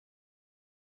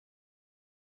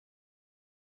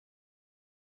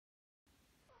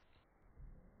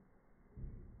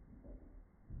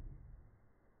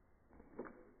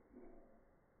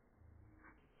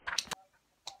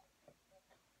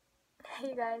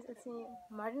Hey guys, it's me,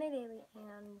 MarDonae Daily,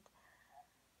 and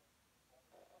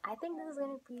I think this is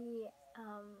going to be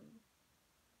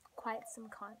quite some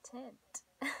content.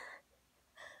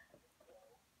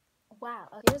 Wow,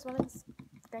 okay, here's one of the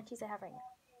scrunchies I have right now.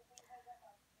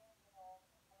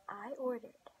 I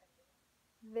ordered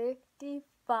 55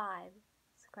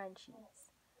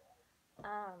 scrunchies.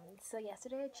 So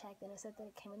yesterday I checked and it said that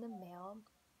it came in the mail.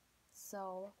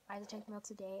 So I had to check the mail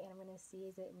today and I'm going to see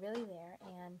is it really there,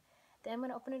 and then I'm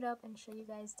going to open it up and show you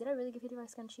guys, did I really get 55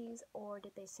 scrunchies or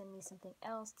did they send me something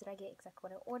else? Did I get exactly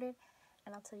what I ordered?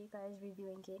 And I'll tell you guys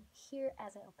reviewing it here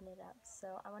as I open it up.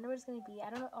 So I wonder what it's going to be.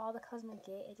 I don't know all the colors I'm going to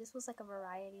get. It just was like a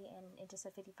variety and it just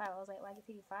said 55. I was like, well, I get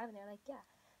 55? And they're like, yeah.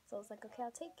 So I was like, okay,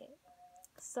 I'll take it.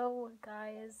 So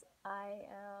guys, I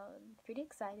am pretty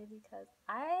excited because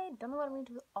I don't know what I'm going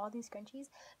to do with all these scrunchies,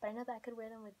 but I know that I could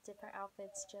wear them with different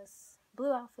outfits, just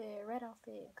blue outfit, red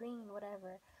outfit, green,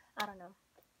 whatever. I don't know.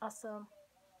 Also,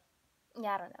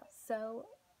 yeah, I don't know. So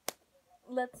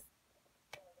let's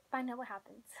find out what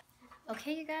happens.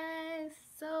 Okay, you guys,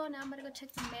 so now I'm gonna go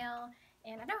check the mail,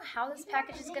 and I don't know how this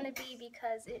package is gonna be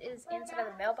because it is inside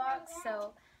of the mailbox,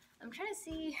 so I'm trying to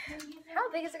see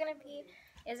how big is it gonna be.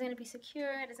 Is it gonna be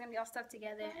secured? Is it gonna be all stuck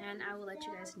together? And I will let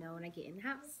you guys know when I get in the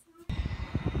house.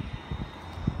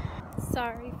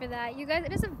 Sorry for that, you guys.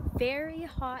 It is a very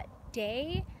hot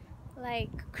day,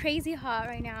 like crazy hot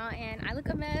right now, and I look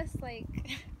a mess, like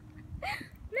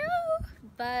no,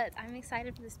 but I'm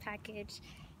excited for this package.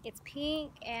 It's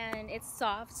pink and it's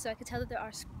soft, so I can tell that there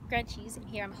are scrunchies in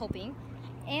here, I'm hoping,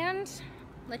 and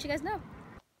let you guys know.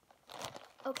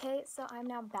 Okay, so I'm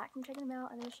now back from checking the mail.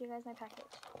 I'm going to show you guys my package.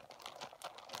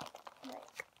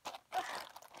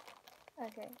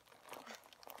 Okay.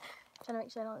 Trying to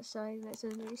make sure I don't show you that it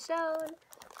should be shown.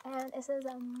 And it says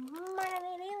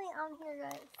MarDonae Daily on here,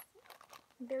 guys.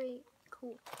 Very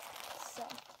cool. So,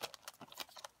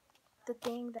 the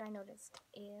thing that I noticed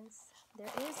is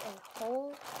there is a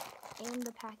hole in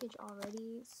the package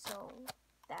already, so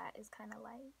that is kind of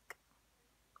like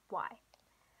why.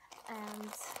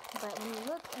 But when you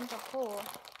look in the hole,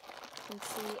 you can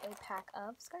see a pack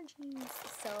of scrunchies.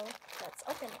 So let's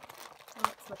open it and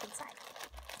let's look inside.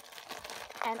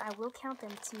 And I will count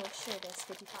them to make sure there's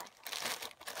 55.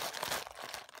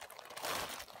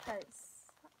 Because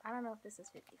I don't know if this is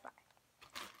 55.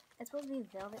 It's supposed to be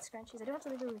velvet scrunchies. I do have to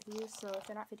leave a review, so if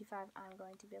they're not 55, I'm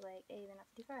going to be like, hey, they're not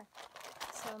 55.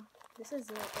 So this is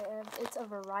it. It's a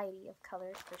variety of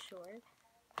colors for sure.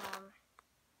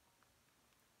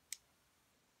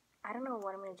 I don't know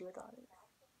what I'm going to do with all these.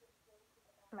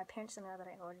 My parents don't know that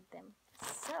I ordered them.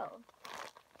 So,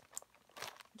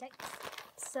 yikes.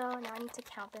 So now I need to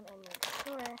count them and make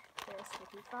sure there's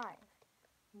 55.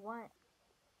 1.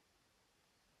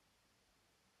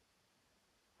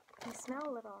 They smell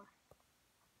a little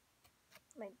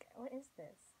like, what is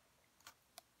this?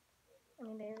 I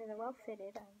mean, they're well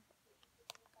fitted.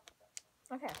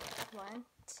 Okay. 1,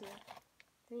 2,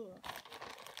 3,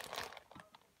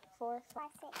 4,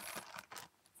 5, 6,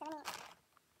 7, 8,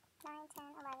 9, 10,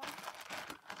 11.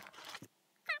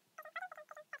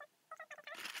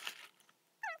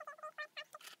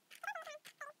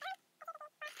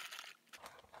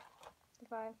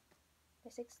 5,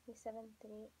 6, 7, 8,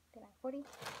 9, 40.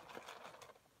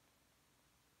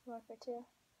 1, 2,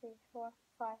 3, 4,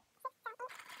 5.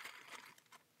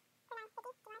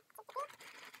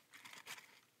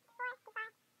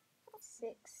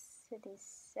 6,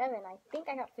 57. I think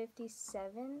I got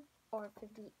 57 or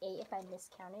 58 if I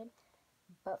miscounted,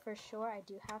 but for sure I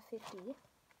do have 50.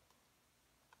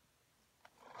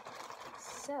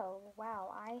 So,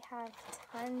 wow, I have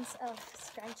tons of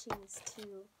scrunchies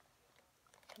to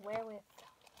wear with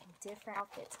different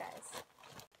outfits, guys.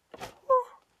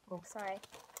 Oh, sorry.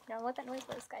 I don't know what that noise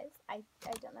was, guys. I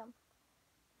don't know.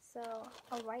 So,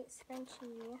 a white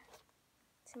scrunchie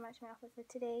to match my outfit for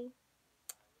today.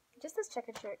 Just this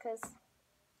checkered shirt, because,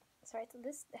 sorry, so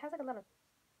this it has like a lot of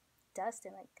dust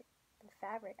in like the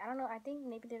fabric. I don't know, I think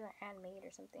maybe they're handmade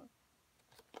or something.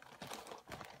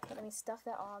 But let me stuff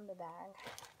that on the bag.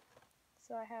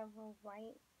 So I have a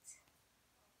white,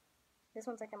 this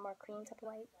one's like a more cream type of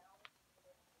white,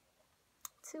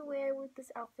 to wear with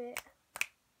this outfit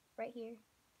right here.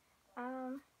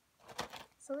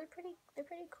 So they're pretty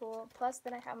cool. Plus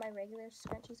then I have my regular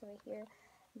scrunchies over here.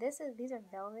 These are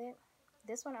velvet.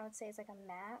 This one I would say is like a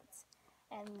matte.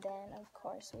 And then of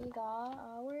course we got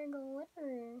our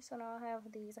glitter. So now I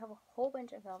have these. I have a whole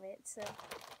bunch of velvet. So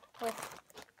with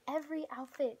every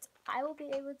outfit I will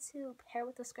be able to pair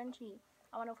with a scrunchie.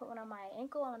 I want to put one on my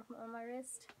ankle. I want to put one on my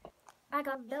wrist. I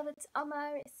got velvet on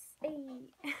my wrist. Hey.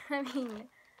 I mean,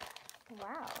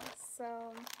 wow.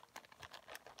 So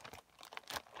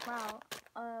wow.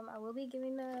 I will be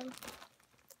giving the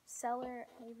seller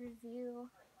a review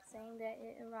saying that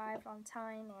it arrived on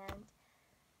time and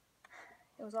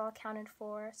it was all accounted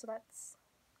for, so that's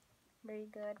very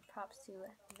good. Props to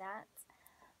that.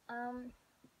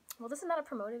 Well, this is not a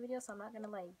promoted video, so I'm not gonna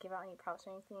like give out any props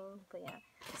or anything, but yeah.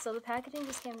 So the packaging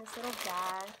just came in this little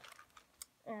bag.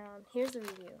 Here's the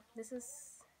review. This is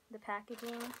the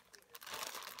packaging.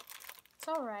 It's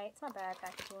alright. It's not bad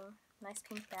packaging. Nice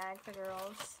pink bag for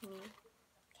girls. Neat.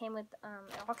 Came with,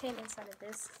 it all came inside of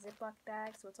this Ziploc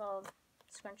bag, so it's all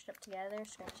scrunched up together,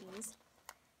 scrunchies.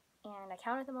 And I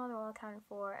counted them all, they're all accounted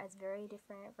for as very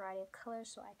different variety of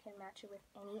colors, so I can match it with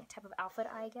any type of outfit,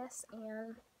 I guess.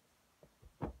 And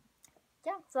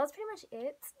yeah, so that's pretty much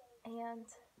it. And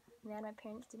man, my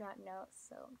parents do not know,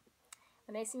 so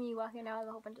when they see me walking out with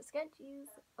a whole bunch of scrunchies,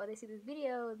 or they see this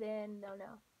video, then they'll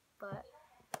know. But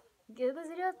give this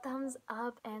video a thumbs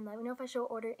up and let me know if I should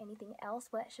order anything else.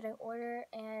 What should I order?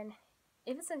 And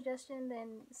if it's a suggestion,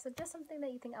 then suggest something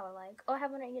that you think I would like. Oh, I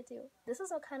have one right here too. This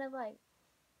is a kind of like,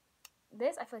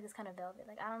 this I feel like it's kind of velvet.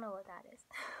 Like, I don't know what that is.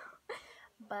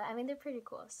 But I mean, they're pretty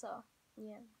cool. So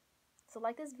yeah. So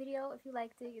like this video if you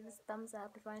liked it. Give this a thumbs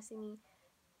up. If you want to see me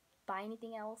buy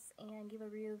anything else and give a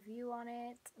review on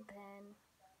it, then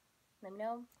let me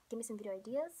know. Give me some video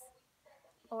ideas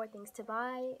or things to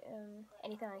buy,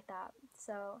 anything like that.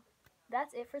 So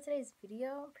that's it for today's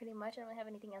video, pretty much. I don't really have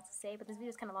anything else to say, but this video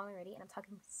is kind of long already, and I'm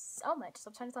talking so much, so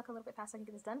I'm trying to talk a little bit fast so I can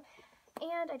get this done.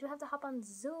 And I do have to hop on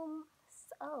Zoom,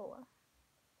 so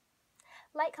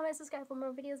like, comment, subscribe for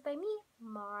more videos by me,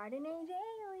 MarDonae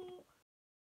Daily.